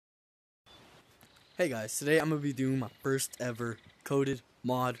Hey guys, today I'm going to be doing my first ever coded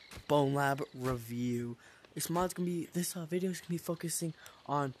mod Bone Lab review. This video is going to be focusing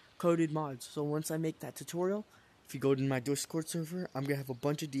on coded mods. So once I make that tutorial, if you go to my Discord server, I'm going to have a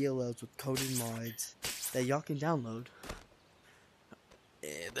bunch of DLLs with coded mods that y'all can download.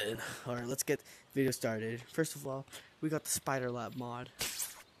 And then, alright, let's get the video started. First of all, we got the Spider Lab mod.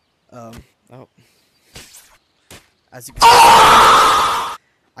 As you can see,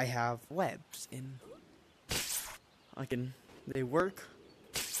 I have webs in. They work.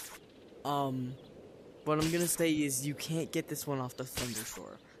 What I'm gonna say is you can't get this one off the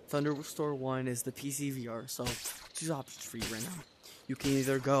Thunderstore. Thunderstore 1 is the PC VR, so two options for you right now. You can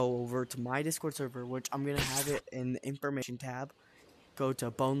either go over to my Discord server, which I'm gonna have it in the information tab. Go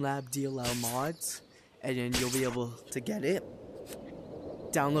to Bone Lab DLL mods, and then you'll be able to get it.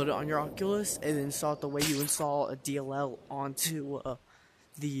 Download it on your Oculus, and then install it the way you install a DLL onto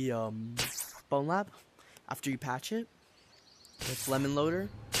the Bone Lab. After you patch it with Lemon Loader,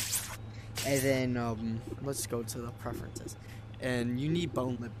 and then let's go to the preferences. And you need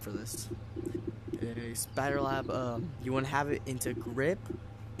Bone Lib for this. Spider Lab, you want to have it into grip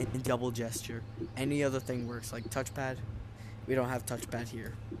and double gesture. Any other thing works, like touchpad. We don't have touchpad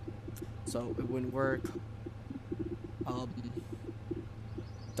here, so it wouldn't work.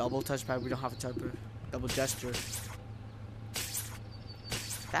 Double touchpad, we don't have a touchpad. Double gesture.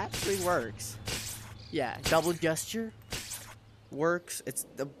 That actually works. Yeah, double gesture works. It's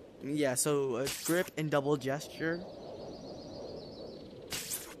the so grip and double gesture.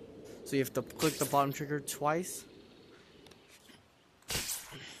 So you have to click the bottom trigger twice.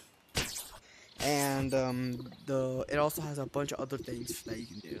 And it also has a bunch of other things that you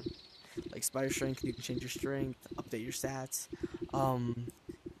can do. Like spider strength, you can change your strength, update your stats.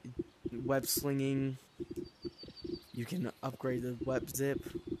 Web slinging. You can upgrade the web zip.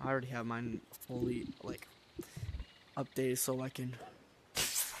 I already have mine fully updated so I can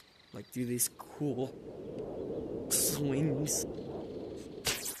do these cool swings.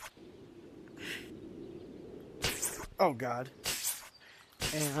 Oh god.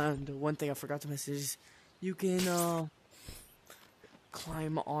 And one thing I forgot to mention is you can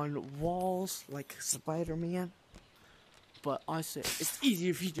climb on walls like Spider-Man. But honestly, it's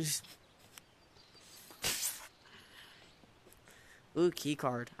easier if you just... Ooh, key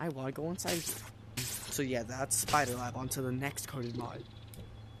card. I want to go inside here. So yeah, that's Spider Lab. On to the next coded mod.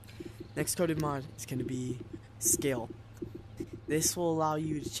 Next coded mod is going to be scale. This will allow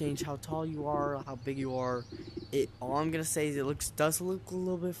you to change how tall you are, how big you are. All I'm going to say is it does look a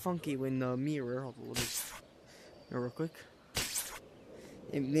little bit funky when the mirror... Hold on, real quick.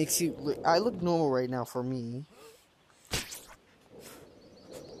 It makes you look... I look normal right now for me.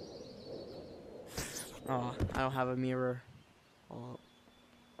 Oh, I don't have a mirror. Oh,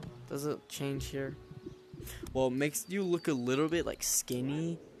 does it change here? Well, it makes you look a little bit like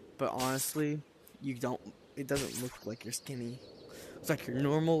skinny, but honestly, it doesn't look like you're skinny. It's like your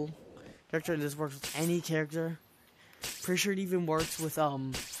normal character. This works with any character. Pretty sure it even works with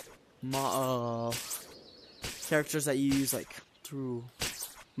characters that you use through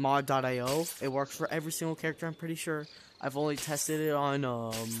mod.io. It works for every single character, I'm pretty sure. I've only tested it on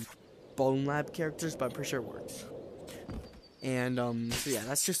Bone Lab characters, but I'm pretty sure it works. And so yeah,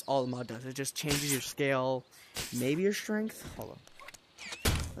 that's just all the mod does. It just changes your scale, maybe your strength. Hold on,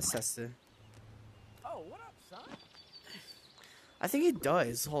 let's test it. Oh, what up, son? I think it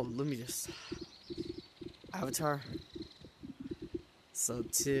does. Hold on, let me just avatar. So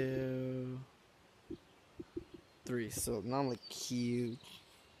 2, 3. So now I'm cute.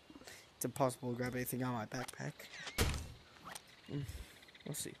 It's impossible to grab anything out of my backpack.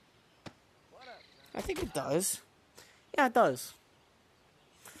 We'll see. I think it does. Yeah, it does.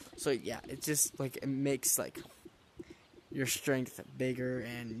 So yeah, it just it makes your strength bigger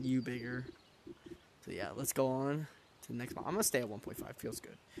and you bigger. So yeah, let's go on to the next one. I'm gonna stay at 1.5. Feels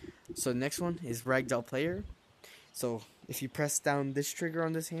good. So the next one is Ragdoll Player. So if you press down this trigger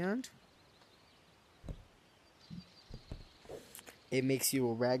on this hand, it makes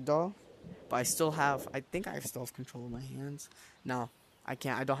you a ragdoll. But I still have control of my hands. No, I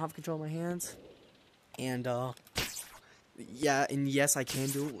can't. I don't have control of my hands. And yeah, and yes, I can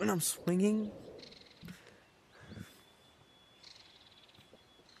do it when I'm swinging.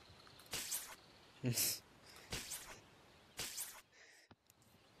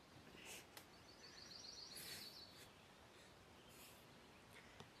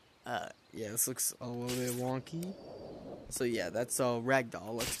 Yeah, this looks a little bit wonky. So yeah, that's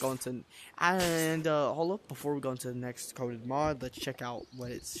Ragdoll. Let's go into hold up, before we go into the next coded mod, let's check out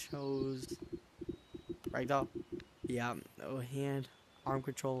what it shows. Ragdoll. Yeah, hand, arm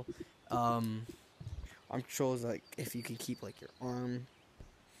control, arm controls, like if you can keep like your arm.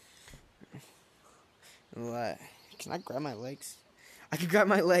 Can I grab my legs? I can grab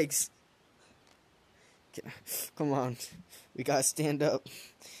my legs. Come on, we gotta stand up.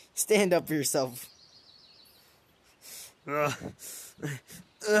 Stand up for yourself. Yeah.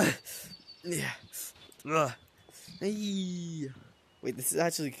 Hey. Wait, this is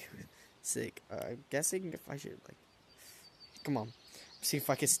actually sick. I'm guessing if I should like. Come on, see if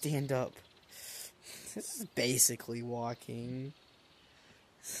I can stand up. This is basically walking.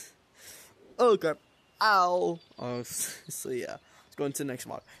 Oh god. Ow. Oh, so yeah. Let's go into the next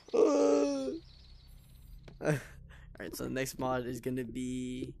mod. Alright, so the next mod is gonna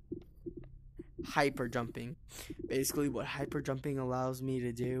be hyper jumping. Basically, what hyper jumping allows me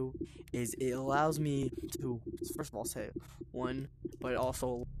to do is it allows me to, first of all, say one, but it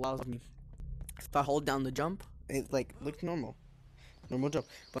also allows me, if I hold down the jump, it like looks normal jump.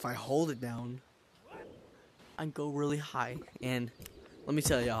 But if I hold it down, I go really high, and let me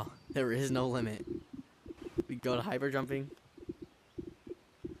tell y'all, there is no limit. We go to hyper jumping.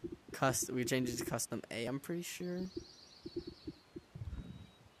 We change it to custom A, I'm pretty sure.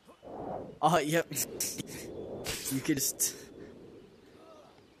 Oh, yep. You could just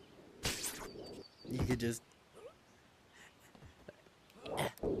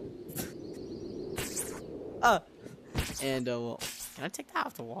and well, can I take that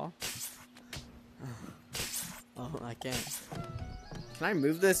off the wall? Oh, I can't. Can I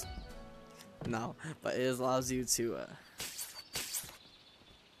move this? No, but it allows you to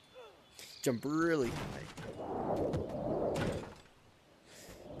jump really high.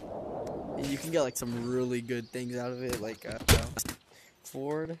 And you can get like some really good things out of it, like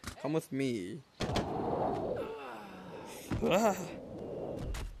Ford, come with me.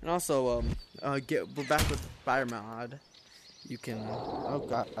 And also, we're back with fire mod. You can, oh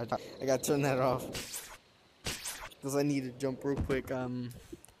god, I gotta turn that off. Because I need to jump real quick, bone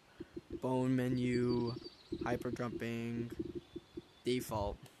menu, hyper jumping,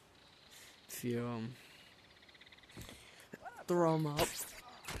 default. If you, throw them up,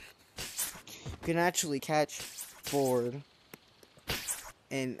 you can actually catch Ford.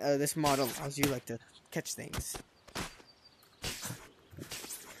 And, this mod allows you, like, to catch things.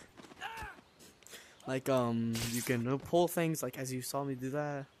 Like, you can pull things, like, as you saw me do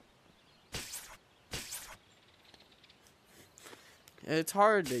that. It's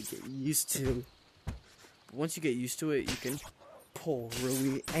hard to get used to. But once you get used to it, you can pull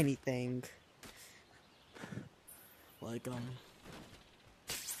really anything. Like,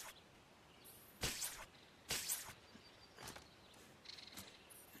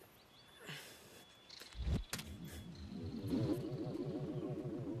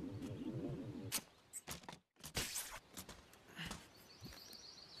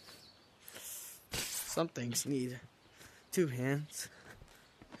 some things need 2 hands,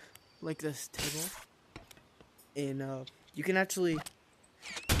 like this table, and you can actually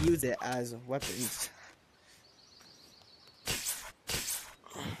use it as weapons.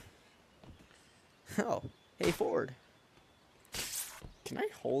 Oh, hey Ford, can I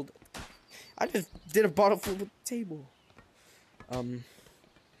hold? I just did a bottle full of the table.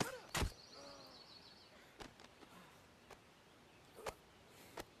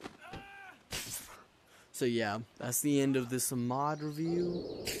 So yeah, that's the end of this mod review,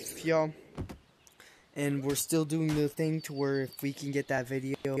 y'all. And we're still doing the thing to where if we can get that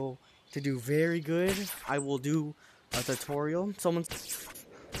video to do very good, I will do a tutorial.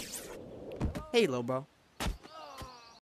 Hey, little bro.